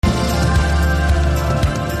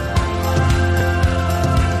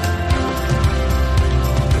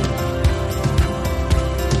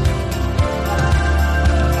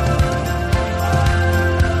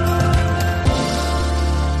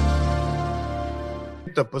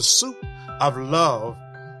The pursuit of love,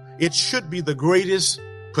 it should be the greatest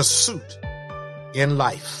pursuit in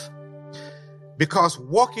life, because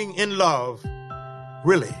walking in love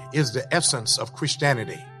really is the essence of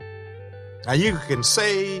Christianity. Now you can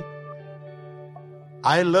say,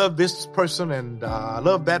 I love this person and I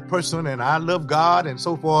love that person and I love God and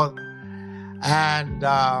so forth, and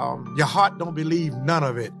your heart don't believe none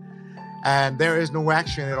of it, and there is no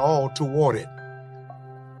action at all toward it.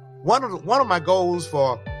 One of my goals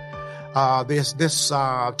for this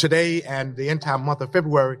today and the entire month of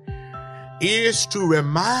February is to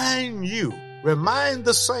remind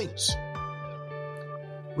the saints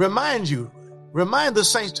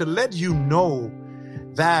to let you know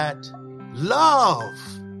that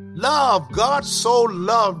God so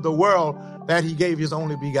loved the world that he gave his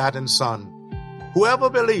only begotten son.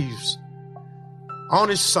 Whoever believes in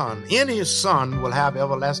his son will have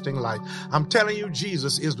everlasting life. I'm telling you,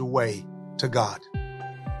 Jesus is the way to God.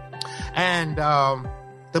 And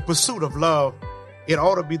the pursuit of love, it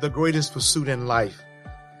ought to be the greatest pursuit in life,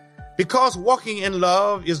 because walking in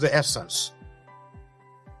love is the essence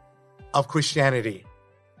of Christianity.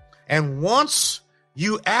 And once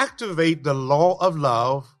you activate the law of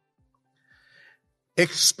love,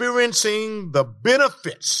 experiencing the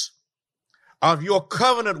benefits of your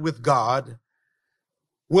covenant with God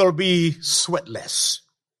will be sweatless.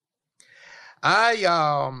 It's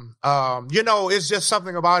just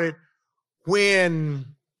something about it. When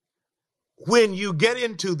you get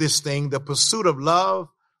into this thing, the pursuit of love,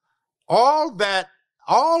 all that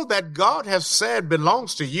God has said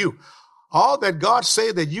belongs to you. All that God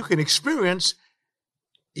said that you can experience,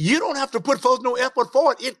 you don't have to put forth no effort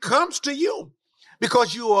for it. It comes to you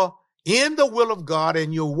because you are in the will of God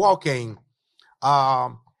and you're walking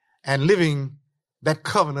and living that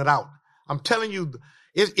covenant out. I'm telling you,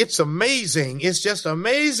 it's amazing. It's just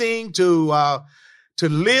amazing to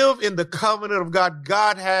live in the covenant of God.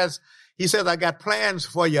 He says, I got plans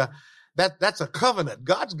for you. That's a covenant.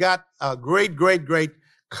 God's got a great, great, great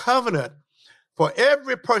covenant for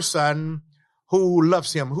every person who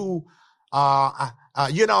loves him, who,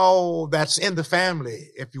 that's in the family,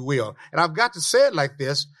 if you will. And I've got to say it like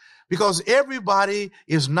this because everybody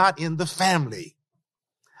is not in the family.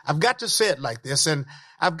 I've got to say it like this, and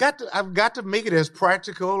I've got to make it as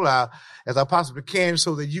practical as I possibly can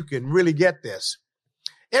so that you can really get this.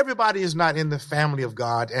 Everybody is not in the family of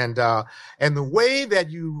God, and the way that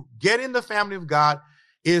you get in the family of God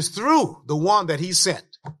is through the one that he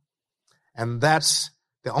sent, and that's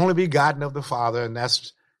the only begotten of the Father, and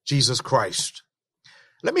that's Jesus Christ.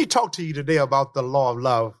 Let me talk to you today about the law of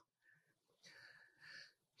love.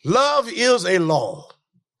 Love is a law.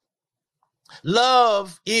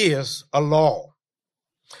 Love is a law.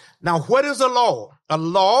 Now, what is a law? A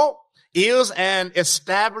law is an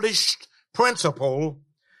established principle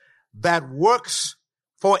that works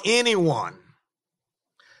for anyone.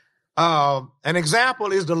 An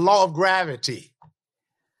example is the law of gravity.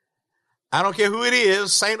 I don't care who it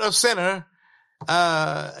is, saint or sinner.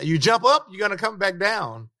 You jump up, you're going to come back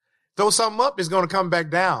down. Throw something up, it's going to come back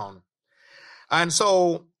down. And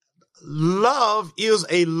so love is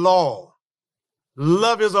a law.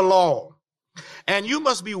 Love is a law. And you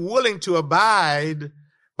must be willing to abide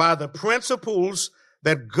by the principles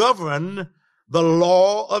that govern the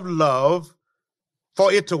law of love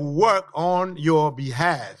for it to work on your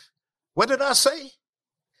behalf. What did I say?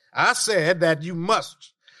 I said that you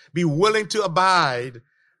must be willing to abide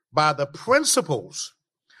by the principles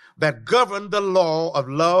that govern the law of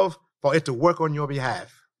love for it to work on your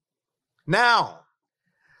behalf. Now,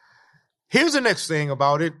 here's the next thing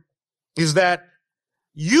about it, is that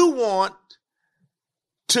you want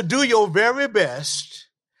to do your very best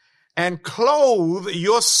and clothe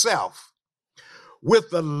yourself with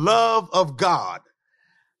the love of God.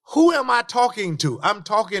 Who am I talking to? I'm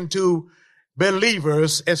talking to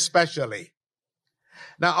believers especially.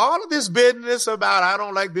 Now, all of this business about I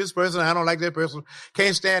don't like this person, I don't like that person,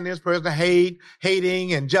 can't stand this person,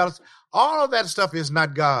 hating and jealous, all of that stuff is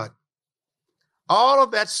not God. All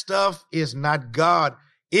of that stuff is not God.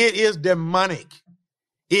 It is demonic.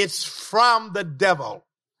 It's from the devil.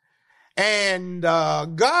 And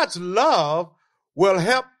God's love will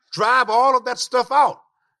help drive all of that stuff out.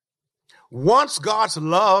 Once God's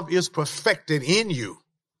love is perfected in you.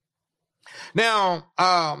 Now,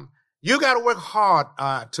 you got to work hard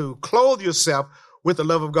to clothe yourself with the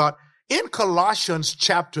love of God. In Colossians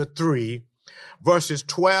chapter 3, verses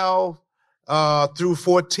 12 through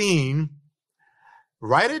 14,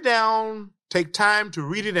 write it down, take time to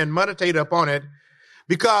read it and meditate upon it,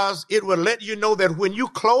 because it will let you know that when you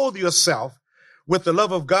clothe yourself with the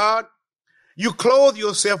love of God, you clothe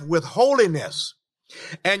yourself with holiness.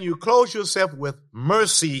 and you clothe yourself with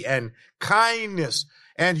mercy and kindness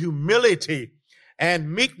and humility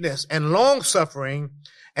and meekness and long suffering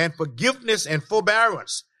and forgiveness and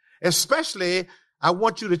forbearance. Especially, I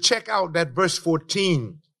want you to check out that verse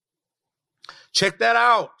 14. Check that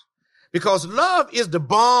out, because love is the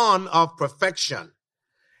bond of perfection.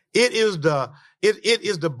 It is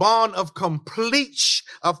the bond of completeness.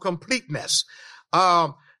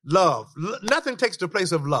 Love. Nothing takes the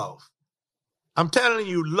place of love. I'm telling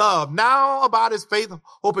you, love. Now about is faith,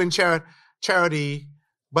 hope, and charity,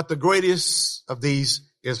 but the greatest of these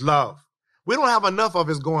is love. We don't have enough of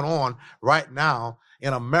it going on right now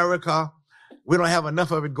in America. We don't have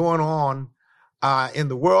enough of it going on in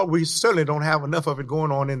the world. We certainly don't have enough of it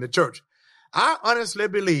going on in the church. I honestly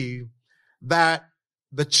believe that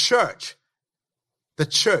the church,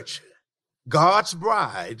 God's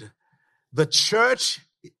bride, the church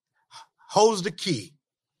holds the key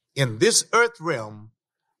in this earth realm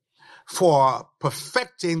for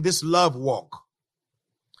perfecting this love walk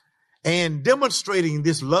and demonstrating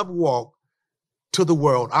this love walk to the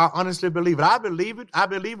world. I honestly believe it. I believe it. I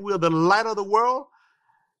believe we're the light of the world.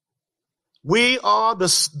 We are the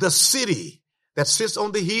city that sits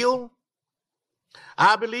on the hill.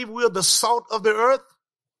 I believe we're the salt of the earth.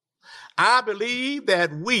 I believe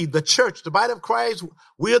that we, the church, the body of Christ,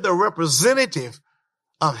 we're the representative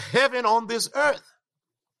of heaven on this earth.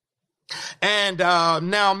 And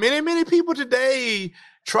now many people today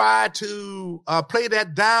try to play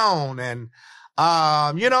that down and,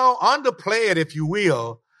 underplay it, if you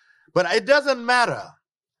will. But it doesn't matter.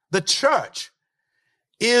 The church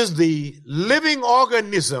is the living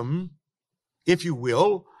organism, if you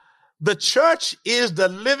will. The church is the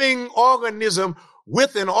living organism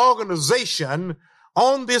with an organization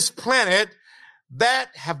on this planet that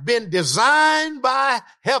have been designed by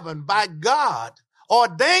heaven, by God,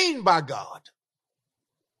 ordained by God,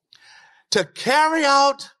 to carry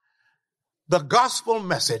out the gospel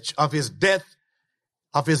message of his death,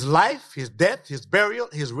 of his life, his death, his burial,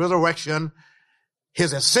 his resurrection,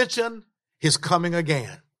 his ascension, his coming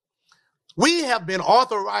again. We have been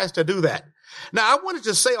authorized to do that. Now, I wanted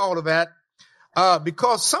to say all of that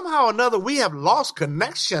because somehow or another we have lost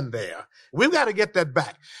connection there. We've got to get that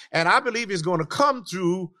back. And I believe it's going to come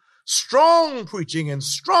through strong preaching and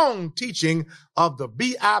strong teaching of the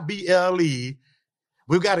Bible.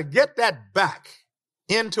 We've got to get that back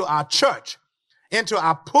into our church, into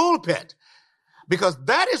our pulpit, because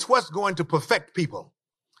that is what's going to perfect people,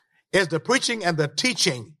 is the preaching and the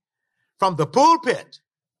teaching from the pulpit.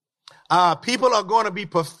 People are going to be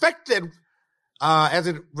perfected as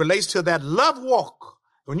it relates to that love walk.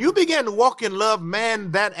 When you begin to walk in love,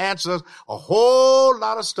 man, that answers a whole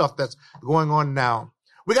lot of stuff that's going on now.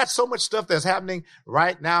 We got so much stuff that's happening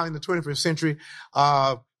right now in the 21st century.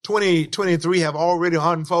 2023 have already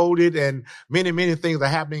unfolded, and many things are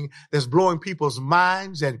happening that's blowing people's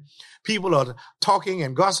minds, and people are talking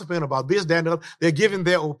and gossiping about this, that, and the other. They're giving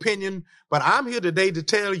their opinion. But I'm here today to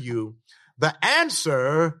tell you the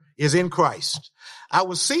answer is in Christ. I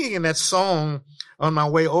was singing that song on my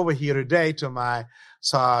way over here today to my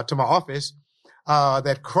office,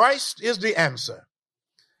 that Christ is the answer.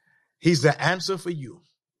 He's the answer for you.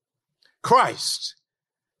 Christ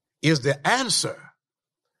is the answer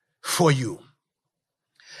for you.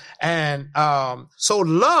 And so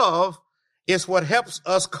love is what helps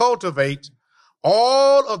us cultivate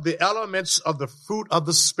all of the elements of the fruit of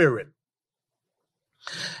the Spirit.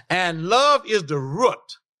 And love is the root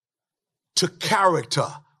to character.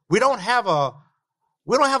 We don't have a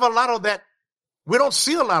lot of that. We don't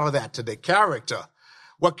see a lot of that today, character.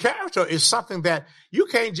 Well, character is something that you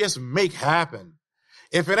can't just make happen.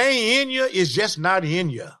 If it ain't in you, it's just not in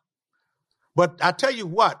you. But I tell you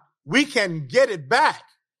what, we can get it back.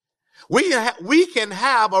 We can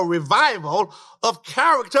have a revival of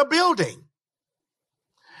character building.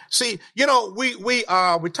 See, we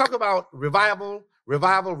talk about revival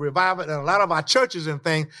in a lot of our churches and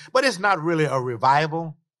things, but it's not really a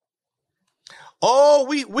revival. Oh,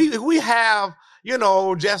 we have,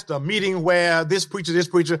 just a meeting where this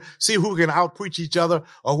preacher, see who can out-preach each other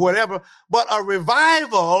or whatever. But a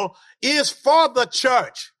revival is for the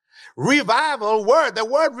church. The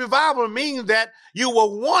word revival means that you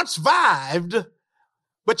were once vived,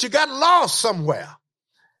 but you got lost somewhere.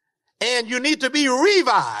 And you need to be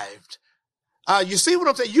revived. You see what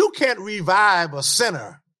I'm saying? You can't revive a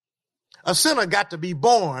sinner. A sinner got to be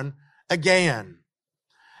born again.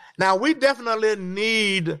 Now, we definitely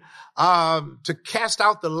need to cast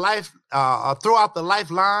out the life, throw out the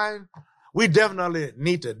lifeline. We definitely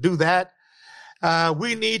need to do that.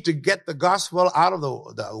 We need to get the gospel out of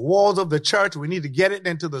the walls of the church. We need to get it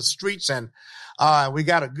into the streets, and we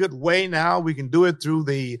got a good way now. We can do it through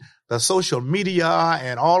the social media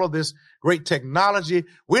and all of this great technology.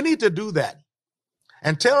 We need to do that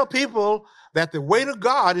and tell people that the way to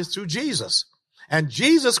God is through Jesus. And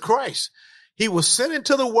Jesus Christ, he was sent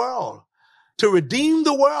into the world to redeem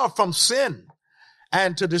the world from sin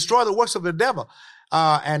and to destroy the works of the devil.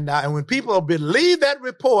 And when people believe that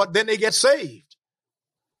report, then they get saved.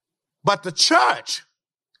 But the church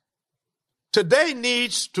today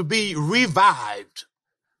needs to be revived.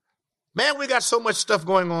 Man, we got so much stuff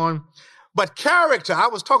going on. But character, I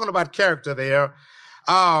was talking about character there.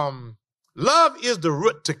 Love is the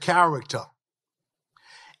root to character.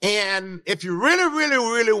 And if you really, really,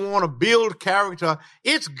 really want to build character,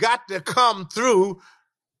 it's got to come through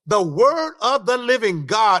the word of the living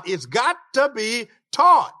God. It's got to be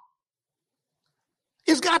taught.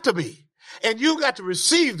 It's got to be. And you got to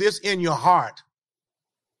receive this in your heart.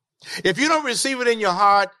 If you don't receive it in your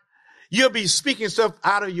heart, you'll be speaking stuff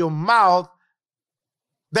out of your mouth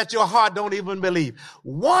that your heart don't even believe.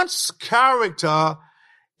 Once character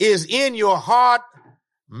is in your heart,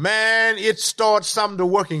 man, it starts something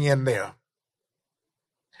working in there.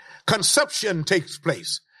 Conception takes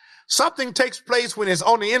place. Something takes place when it's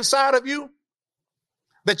on the inside of you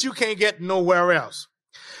that you can't get nowhere else.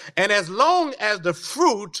 And as long as the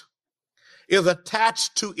fruit is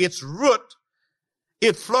attached to its root,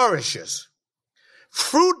 it flourishes.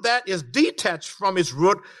 Fruit that is detached from its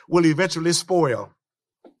root will eventually spoil.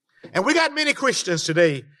 And we got many Christians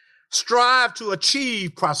today strive to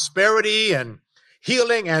achieve prosperity and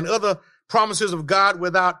healing and other promises of God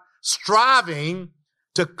without striving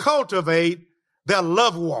to cultivate their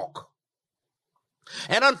love walk.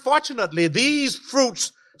 And unfortunately, these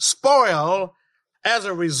fruits spoil as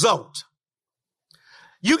a result.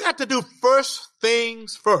 You got to do first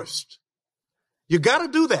things first. You got to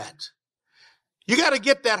do that. You got to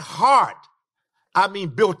get that heart,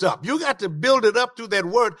 built up. You got to build it up through that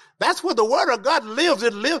word. That's where the word of God lives.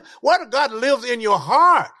 Word of God lives in your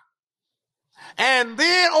heart. And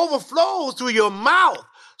then overflows through your mouth.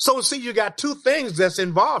 So see, you got two things that's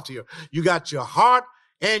involved here. You got your heart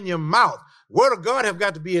and your mouth. Word of God have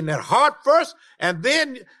got to be in that heart first, and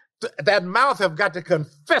then that mouth have got to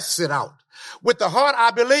confess it out. With the heart,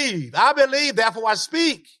 I believe, therefore I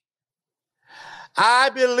speak. I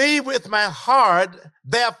believe with my heart,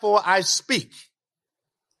 therefore I speak.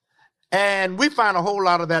 And we find a whole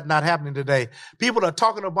lot of that not happening today. People are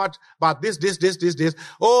talking about this.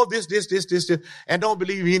 Oh, this, and don't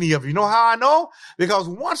believe any of it. You know how I know? Because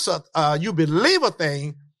once you believe a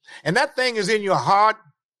thing, and that thing is in your heart,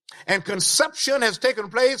 and conception has taken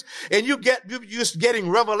place, and you're just getting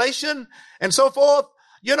revelation and so forth,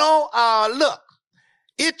 look,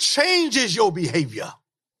 it changes your behavior.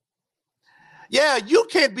 Yeah, you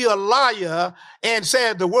can't be a liar and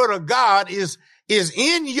say the word of God is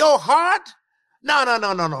in your heart.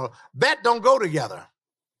 No. That don't go together.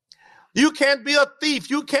 You can't be a thief.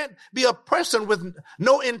 You can't be a person with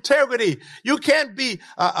no integrity. You can't be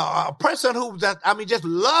a person who just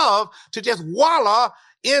love to just wallow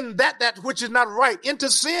in that which is not right, into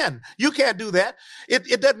sin. You can't do that.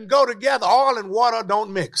 It doesn't go together. Oil and water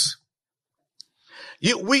don't mix.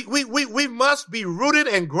 We must be rooted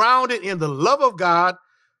and grounded in the love of God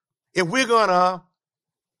if we're going to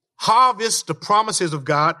harvest the promises of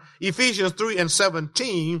God. Ephesians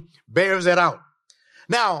 3:17 bears that out.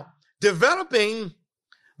 Now, developing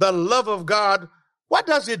the love of God, what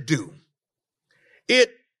does it do?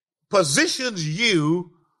 It positions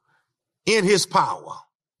you in his power.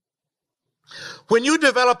 When you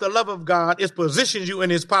develop the love of God, it positions you in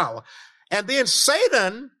his power. And then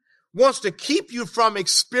Satan wants to keep you from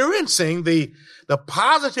experiencing the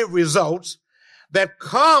positive results that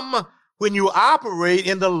come when you operate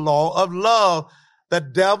in the law of love. The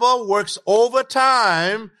devil works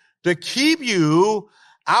overtime to keep you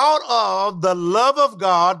out of the love of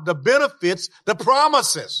God, the benefits, the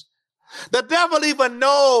promises. The devil even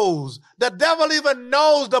knows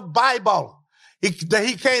the Bible. He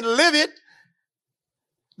can't live it.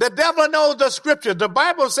 The devil knows the scripture. The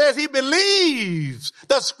Bible says he believes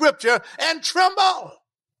the scripture and tremble.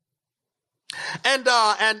 And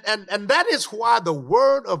that is why the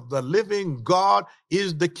word of the living God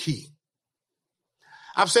is the key.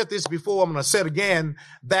 I've said this before. I'm going to say it again,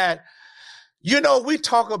 that, we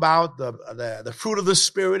talk about the fruit of the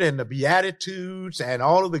Spirit and the Beatitudes and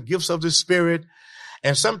all of the gifts of the Spirit.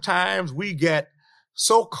 And sometimes we get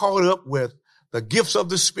so caught up with the gifts of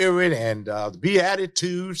the Spirit and the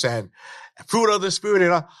Beatitudes and fruit of the Spirit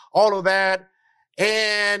and all of that.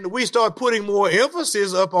 And we start putting more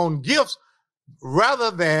emphasis up on gifts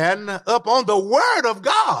rather than upon the word of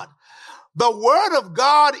God. The word of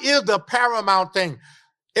God is the paramount thing.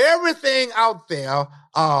 Everything out there,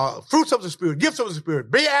 fruits of the Spirit, gifts of the Spirit,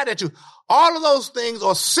 beatitude, all of those things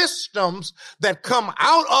are systems that come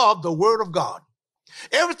out of the word of God.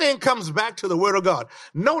 Everything comes back to the word of God.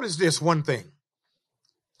 Notice this one thing.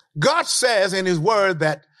 God says in his word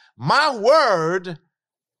that my word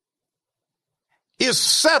is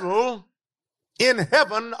settled in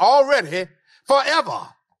heaven already forever.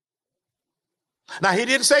 Now, he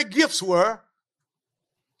didn't say gifts were.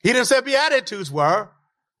 He didn't say beatitudes were.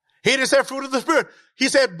 He didn't say fruit of the Spirit. He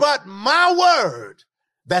said, but my word,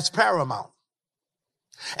 that's paramount.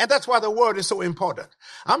 And that's why the word is so important.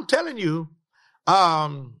 I'm telling you,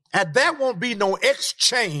 and there won't be no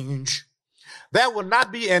exchange. There will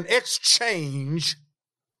not be an exchange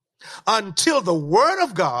until the word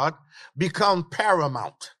of God becomes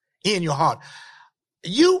paramount in your heart.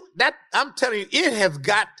 I'm telling you,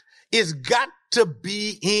 it's got to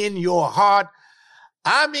be in your heart.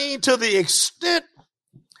 I mean, to the extent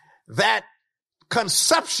that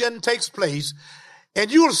conception takes place, and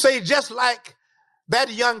you will say, just like that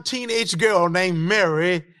young teenage girl named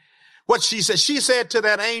Mary, what she said. She said to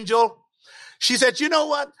that angel, she said, you know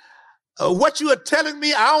what you are telling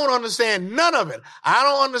me, I don't understand none of it. I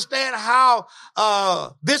don't understand how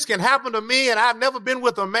this can happen to me, and I've never been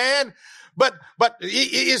with a man. But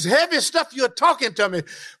it's heavy stuff you're talking to me.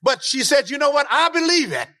 But she said, you know what? I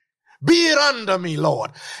believe it. Be it unto me,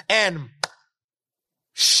 Lord. And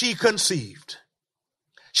she conceived.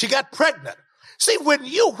 She got pregnant. See, when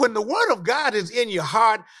the word of God is in your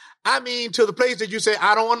heart, I mean, to the place that you say,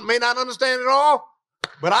 may not understand it all,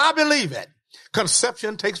 but I believe it.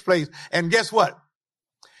 Conception takes place. And guess what?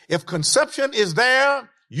 If conception is there,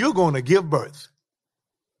 you're going to give birth.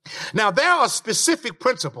 Now, there are specific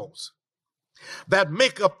principles that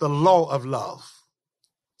make up the law of love.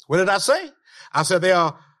 What did I say? I said there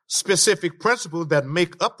are specific principles that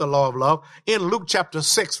make up the law of love in Luke chapter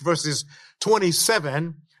 6, verses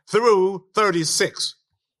 27 through 36.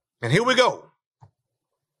 And here we go.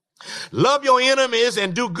 Love your enemies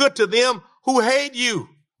and do good to them who hate you.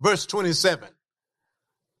 Verse 27.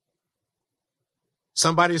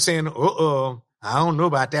 Somebody's saying, I don't know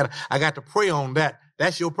about that. I got to pray on that.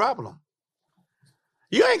 That's your problem.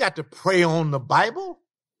 You ain't got to pray on the Bible.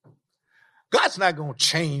 God's not going to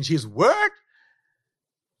change his word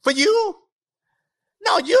for you.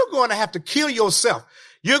 No, you're going to have to kill yourself.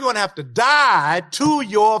 You're going to have to die to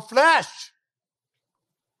your flesh.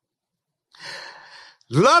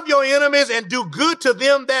 Love your enemies and do good to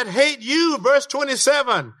them that hate you. Verse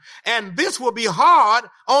 27. And this will be hard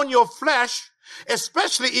on your flesh,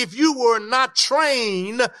 especially if you were not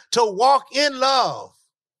trained to walk in love.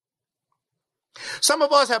 Some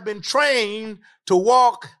of us have been trained to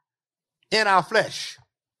walk in our flesh.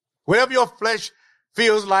 Whatever your flesh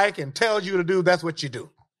feels like and tells you to do, that's what you do.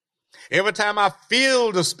 Every time I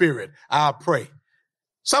feel the Spirit, I'll pray.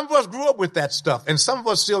 Some of us grew up with that stuff, and some of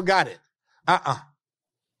us still got it.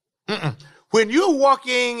 When you're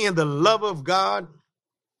walking in the love of God,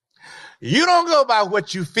 you don't go by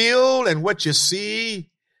what you feel and what you see.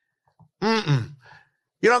 You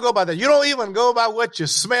don't go by that. You don't even go by what you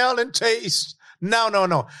smell and taste.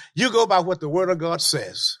 No. You go by what the word of God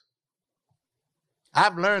says.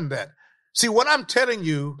 I've learned that. See, what I'm telling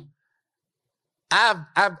you,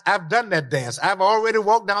 I've done that dance. I've already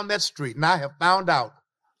walked down that street, and I have found out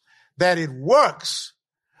that it works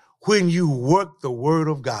when you work the word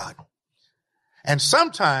of God. And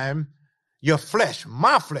sometimes your flesh,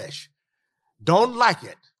 my flesh, don't like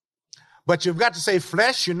it. But you've got to say,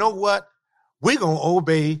 flesh, you know what? We're going to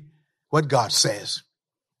obey what God says.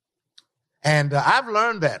 And I've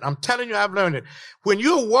learned that. I'm telling you, I've learned it. When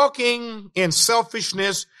you're walking in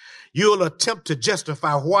selfishness, you'll attempt to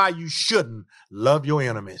justify why you shouldn't love your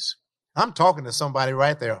enemies. I'm talking to somebody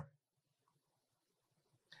right there.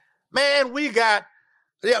 Man, we need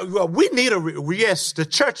the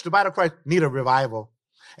church, the body of Christ, need a revival.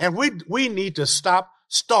 And we need to start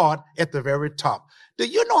at the very top. Do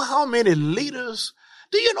you know how many leaders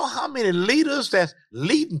that's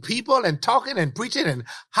leading people and talking and preaching and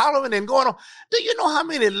hollering and going on? Do you know how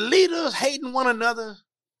many leaders hating one another?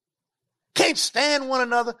 Can't stand one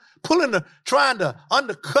another, trying to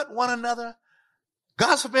undercut one another,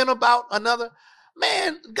 gossiping about another.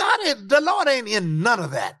 Man, the Lord ain't in none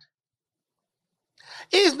of that.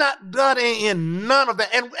 He's not God ain't in none of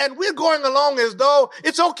that. And we're going along as though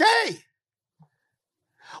it's okay.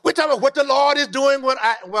 We're talking about what the Lord is doing.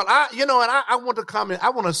 I want to comment. I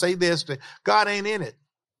want to say this, that God ain't in it.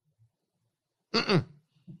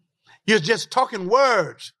 You're just talking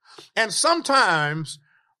words. And sometimes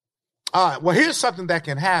All right. Well, here's something that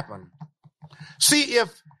can happen. See,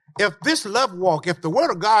 if this love walk, if the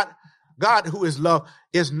word of God, God who is love,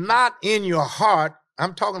 is not in your heart,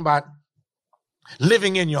 I'm talking about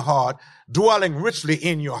living in your heart, dwelling richly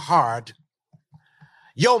in your heart,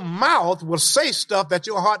 your mouth will say stuff that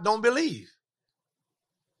your heart don't believe.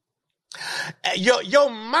 Your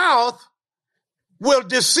mouth will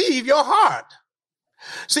deceive your heart.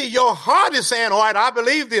 See, your heart is saying, all right, I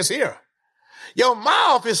believe this here. Your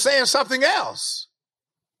mouth is saying something else.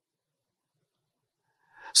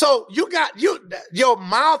 So your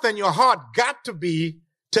mouth and your heart got to be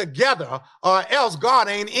together, or else God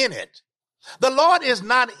ain't in it. The Lord is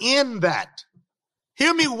not in that.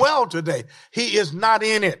 Hear me well today. He is not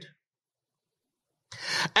in it.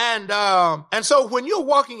 And so when you're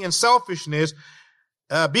walking in selfishness,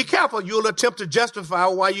 be careful. You'll attempt to justify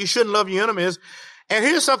why you shouldn't love your enemies. And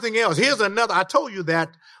here's something else. Here's another. I told you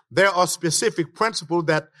that there are specific principles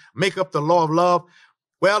that make up the law of love.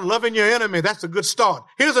 Well, loving your enemy, that's a good start.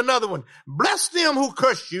 Here's another one. Bless them who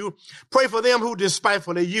curse you. Pray for them who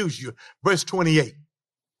despitefully use you. Verse 28.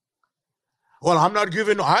 Well, I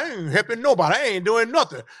ain't helping nobody. I ain't doing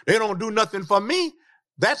nothing. They don't do nothing for me.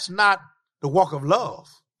 That's not the walk of love.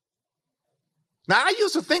 Now, I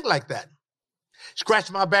used to think like that.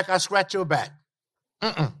 Scratch my back, I scratch your back.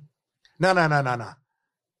 No.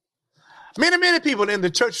 Many people in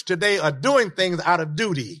the church today are doing things out of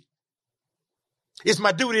duty. It's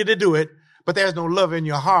my duty to do it, but there's no love in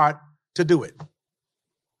your heart to do it.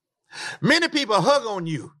 Many people hug on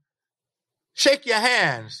you, shake your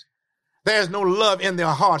hands. There's no love in their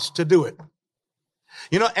hearts to do it.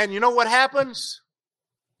 And you know what happens?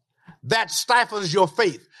 That stifles your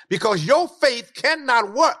faith, because your faith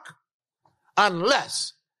cannot work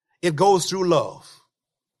unless it goes through love.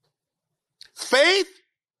 Faith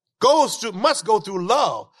must go through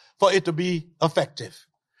love for it to be effective.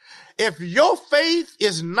 If your faith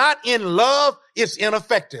is not in love, it's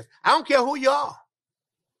ineffective. I don't care who you are.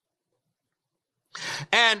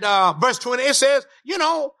 And verse 20, it says,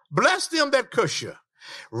 bless them that curse you,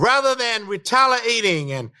 rather than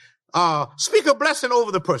retaliating and speak a blessing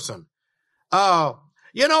over the person.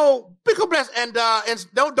 Speak a blessing and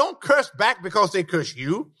don't curse back because they curse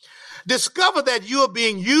you. Discover that you are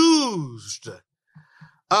being used.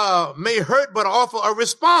 May hurt, but offer a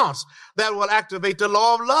response that will activate the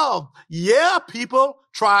law of love. Yeah, people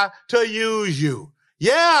try to use you.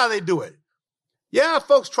 Yeah, they do it. Yeah,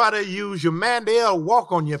 folks try to use you. Man, they'll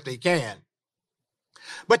walk on you if they can.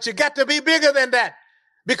 But you got to be bigger than that,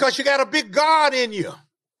 because you got a big God in you.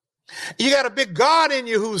 You got a big God in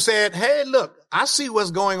you who said, hey, look, I see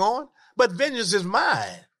what's going on, but vengeance is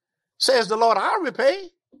mine, says the Lord. I'll repay.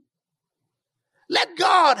 Let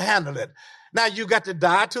God handle it. Now, you got to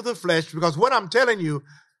die to the flesh, because what I'm telling you,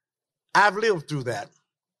 I've lived through that.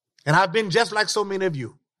 And I've been just like so many of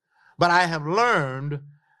you. But I have learned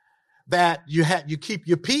that you keep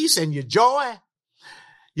your peace and your joy.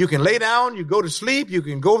 You can lay down, you go to sleep, you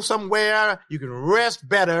can go somewhere, you can rest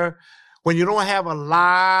better when you don't have a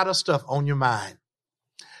lot of stuff on your mind.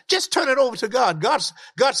 Just turn it over to God. God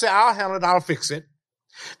said, I'll handle it, I'll fix it.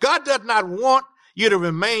 God does not want you to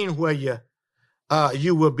remain where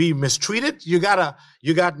you will be mistreated.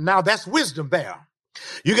 Now that's wisdom there.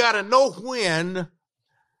 You got to know when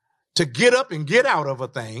to get up and get out of a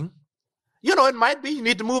thing. It might be you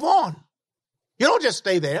need to move on. You don't just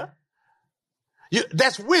stay there.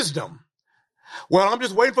 That's wisdom. Well, I'm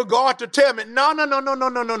just waiting for God to tell me. No.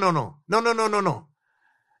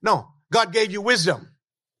 No, God gave you wisdom.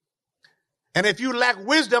 And if you lack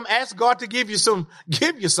wisdom, ask God to give you some,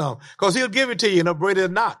 because he'll give it to you in a greater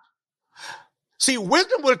not. See,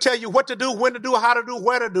 wisdom will tell you what to do, when to do, how to do,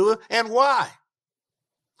 where to do it, and why.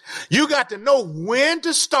 You got to know when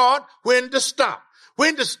to start, when to stop,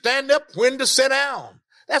 when to stand up, when to sit down.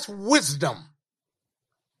 That's wisdom.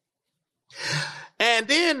 And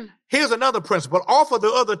then here's another principle. Offer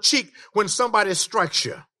the other cheek when somebody strikes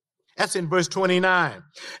you. That's in verse 29.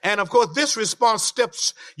 And of course, this response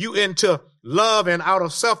steps you into love and out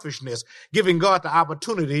of selfishness, giving God the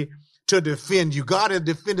opportunity to defend you. God has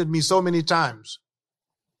defended me so many times.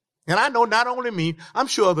 And I know not only me, I'm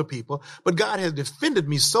sure other people, but God has defended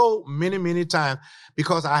me so many, many times,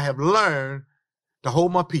 because I have learned to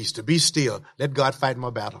hold my peace, to be still, let God fight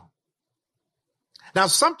my battle. Now,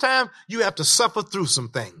 sometimes you have to suffer through some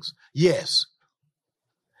things. Yes.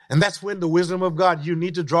 And that's when the wisdom of God, you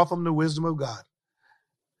need to draw from the wisdom of God,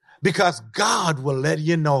 because God will let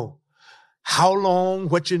you know how long,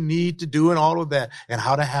 what you need to do and all of that, and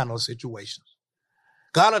how to handle situations.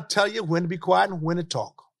 God will tell you when to be quiet and when to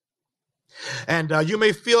talk. And you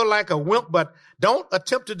may feel like a wimp, but don't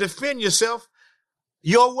attempt to defend yourself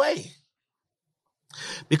your way.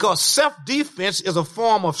 Because self-defense is a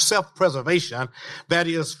form of self-preservation that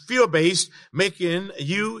is fear-based, making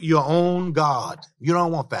you your own God. You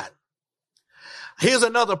don't want that. Here's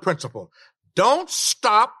another principle. Don't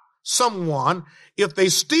stop someone if they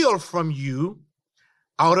steal from you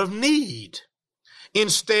out of need.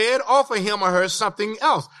 Instead, offer him or her something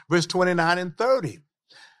else. Verse 29 and 30.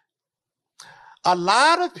 A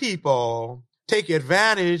lot of people take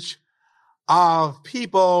advantage of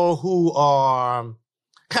people who are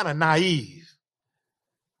kind of naive.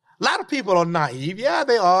 A lot of people are naive. Yeah,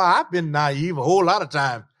 they are. I've been naive a whole lot of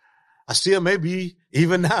time. I still may be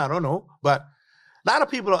even now. I don't know. But a lot of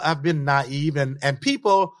people have been naive, and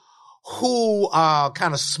people who are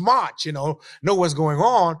kind of smart, know what's going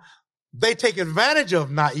on. They take advantage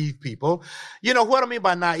of naive people. You know what I mean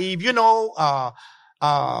by naive? You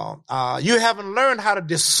haven't learned how to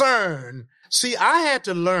discern. See, I had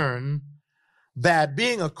to learn that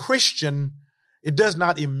being a Christian, it does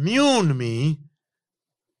not immune me.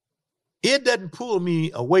 It doesn't pull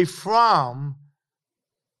me away from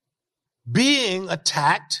being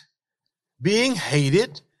attacked, being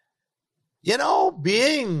hated,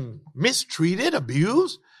 being mistreated,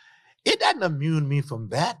 abused. It doesn't immune me from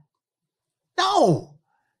that. No.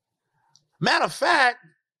 Matter of fact,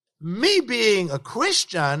 me being a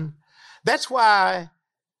Christian, that's why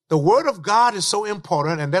the Word of God is so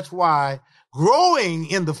important, and that's why growing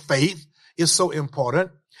in the faith is so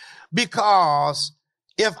important, because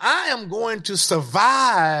if I am going to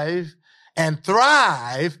survive and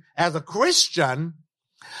thrive as a Christian,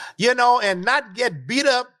 and not get beat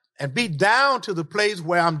up and beat down to the place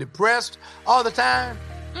where I'm depressed all the time.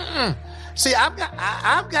 See, I've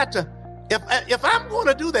got to, if I'm going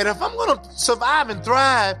to do that, if I'm going to survive and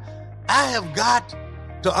thrive, I have got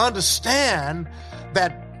to understand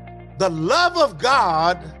that the love of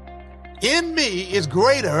God in me is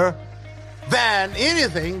greater than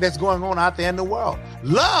anything that's going on out there in the world.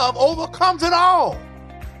 Love overcomes it all.